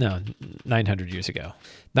 No, 900 years ago.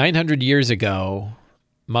 900 years ago,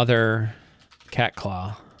 Mother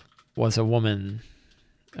Catclaw was a woman.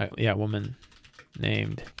 Woman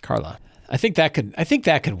named Carla. I think that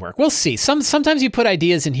could work. We'll see. Sometimes you put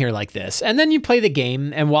ideas in here like this, and then you play the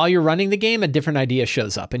game, and while you're running the game, a different idea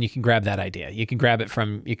shows up, and you can grab that idea. You can grab it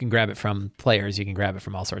from players. You can grab it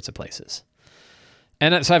from all sorts of places.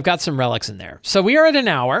 And so I've got some relics in there. So we are at an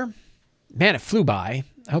hour. Man, it flew by.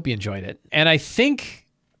 I hope you enjoyed it. And I think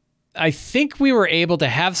we were able to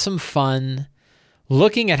have some fun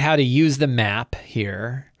looking at how to use the map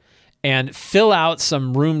here and fill out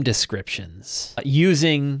some room descriptions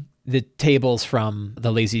using the tables from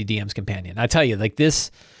the Lazy DM's Companion. I tell you, like these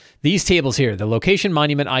tables here, the location,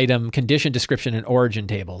 monument, item, condition, description, and origin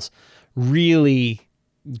tables, really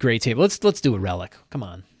great table. Let's do a relic. Come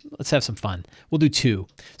on, let's have some fun. We'll do 2.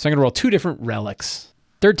 So I'm gonna roll 2 different relics,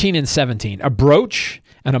 13 and 17, a brooch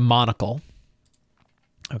and a monocle.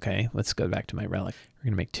 Okay, let's go back to my relic. We're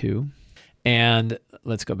gonna make 2. And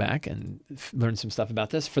let's go back and learn some stuff about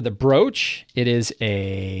this. For the brooch, it is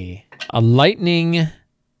a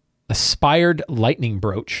aspired lightning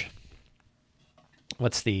brooch.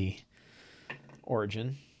 What's the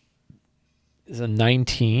origin? Is a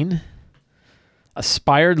 19.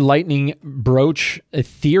 Aspired lightning brooch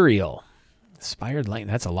ethereal. Aspired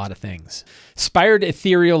lightning, that's a lot of things. Aspired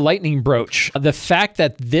ethereal lightning brooch. The fact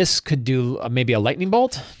that this could do maybe a lightning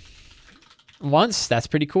bolt once, that's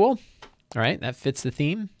pretty cool. All right, that fits the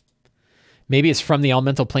theme. Maybe it's from the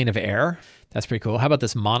elemental plane of air. That's pretty cool. How about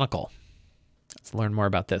this monocle? Let's learn more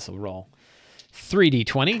about this. We'll roll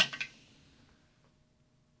 3d20.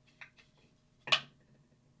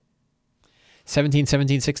 17,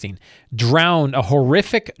 17, 16. Drowned, a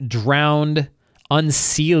horrific drowned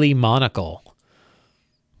unseelie monocle.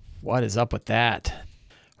 What is up with that?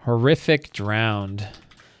 Horrific drowned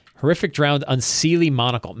unseelie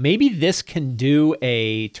monocle. Maybe this can do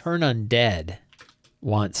a turn undead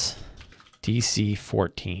once. DC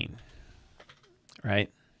 14. Right?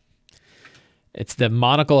 It's the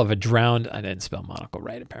monocle of a drowned... I didn't spell monocle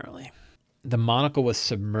right, apparently. The monocle was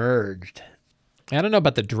submerged. I don't know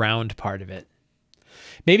about the drowned part of it.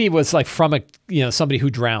 Maybe it was like from somebody who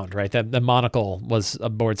drowned, right? That the monocle was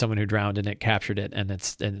aboard someone who drowned and it captured it, and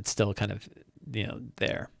it's still kind of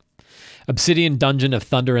there. Obsidian Dungeon of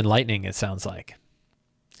Thunder and Lightning, it sounds like.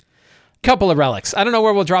 Couple of relics. I don't know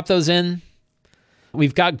where we'll drop those in.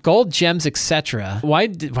 We've got gold, gems, etc. Why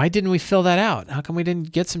didn't we fill that out? How come we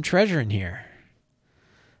didn't get some treasure in here?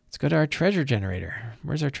 Let's go to our treasure generator.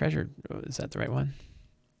 Where's our treasure? Is that the right one?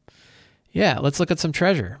 Yeah, let's look at some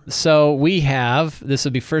treasure. So we have, this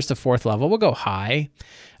would be first to fourth level. We'll go high.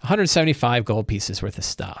 175 gold pieces worth of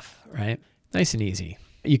stuff, right? Nice and easy.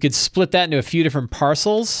 You could split that into a few different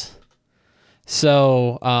parcels.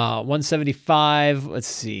 So 175, let's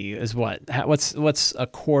see, is what? What's a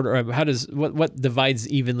quarter? What divides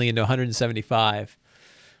evenly into 175?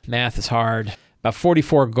 Math is hard. About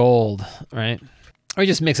 44 gold, right? Or you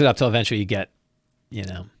just mix it up till eventually you get, you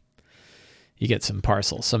get some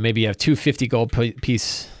parcels. So maybe you have 250 gold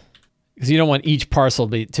piece, because you don't want each parcel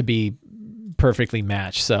to be perfectly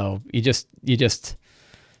matched. So you just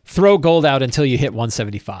throw gold out until you hit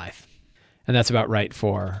 175. And that's about right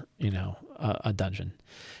for, a dungeon.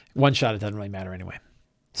 One shot, it doesn't really matter anyway.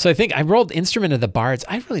 So I think I rolled Instrument of the Bards.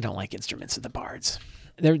 I really don't like Instruments of the Bards.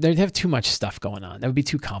 They have too much stuff going on. That would be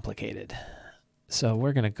too complicated. So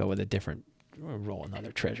we're going to go with we'll roll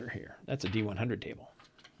another treasure here. That's a D100 table.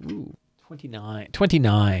 Ooh, 29.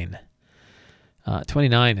 29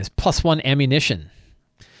 is +1 ammunition.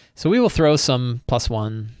 So we will throw some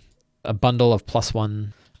 +1, a bundle of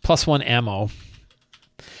 +1 ammo,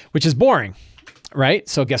 which is boring. Right?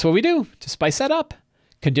 So guess what we do to spice that up?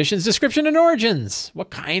 Conditions, description, and origins. What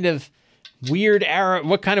kind of weird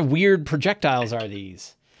projectiles are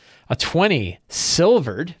these? A 20,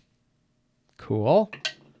 silvered. Cool.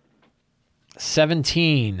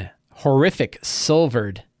 17, horrific,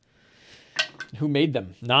 silvered. Who made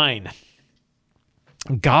them? 9.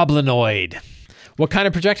 Goblinoid. What kind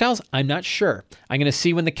of projectiles? I'm not sure. I'm going to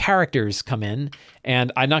see when the characters come in,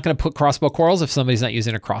 and I'm not going to put crossbow quarrels if somebody's not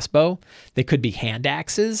using a crossbow. They could be hand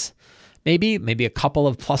axes, maybe a couple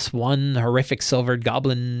of +1 horrific silvered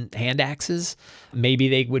goblin hand axes. Maybe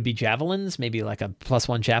they would be javelins, maybe like a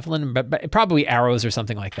 +1 javelin, but probably arrows or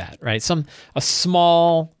something like that, right?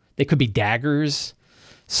 They could be daggers.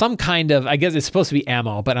 Some kind of, I guess it's supposed to be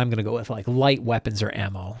ammo, but I'm going to go with like light weapons or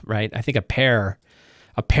ammo, right? I think a pair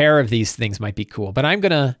of these things might be cool. But I'm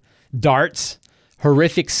going to darts,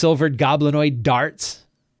 horrific silvered goblinoid darts.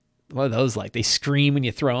 What are those like? They scream when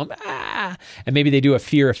you throw them. Ah! And maybe they do a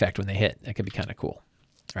fear effect when they hit. That could be kind of cool,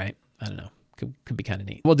 right? I don't know. Could be kind of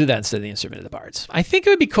neat. We'll do that instead of the Instrument of the Bards. I think it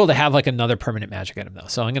would be cool to have like another permanent magic item though.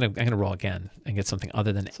 So I'm gonna roll again and get something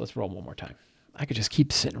other than it. So let's roll one more time. I could just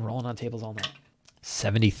keep sitting rolling on tables all night.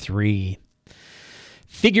 73.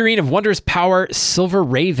 Figurine of Wondrous Power, Silver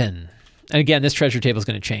Raven. And again, this treasure table is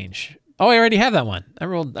going to change. Oh, I already have that one. I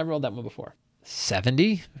rolled that one before.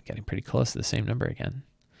 70. Getting pretty close to the same number again.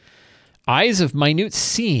 Eyes of Minute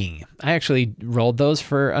Seeing. I actually rolled those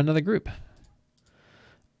for another group.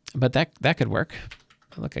 But that could work.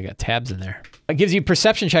 Look, I got tabs in there. It gives you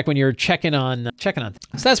perception check when you're checking on. So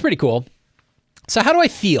that's pretty cool. So how do I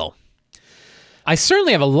feel? I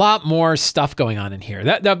certainly have a lot more stuff going on in here.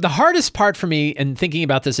 The hardest part for me in thinking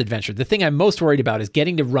about this adventure, the thing I'm most worried about is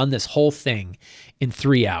getting to run this whole thing in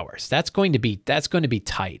 3 hours. That's going to be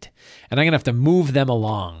tight. And I'm going to have to move them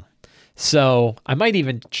along. So I might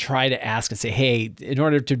even try to ask and say, hey, in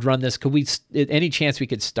order to run this, any chance we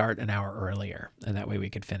could start an hour earlier? And that way we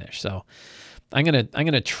could finish. So I'm going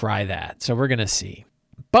to try that. So we're going to see.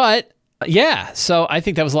 But yeah, so I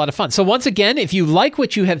think that was a lot of fun. So once again, if you like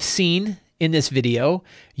what you have seen in this video,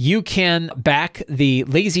 you can back the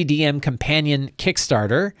Lazy DM Companion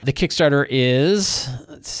Kickstarter. The Kickstarter is,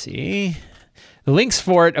 let's see, the links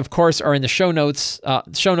for it, of course, are in the show notes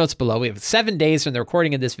below. We have 7 days from the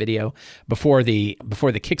recording of this video before the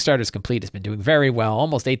Kickstarter is complete. It's been doing very well,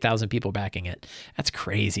 almost 8,000 people backing it. That's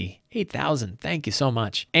crazy. 8,000. Thank you so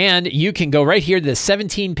much. And you can go right here to the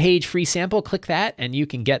 17-page free sample. Click that, and you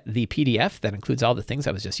can get the PDF that includes all the things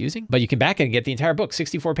I was just using. But you can back it and get the entire book,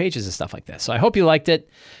 64 pages of stuff like this. So I hope you liked it.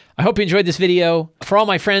 I hope you enjoyed this video. For all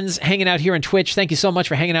my friends hanging out here on Twitch, thank you so much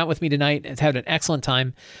for hanging out with me tonight. It's had an excellent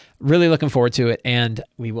time. Really looking forward to it. And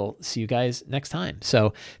we will see you guys next time.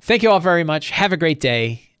 So thank you all very much. Have a great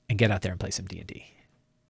day and get out there and play some D&D.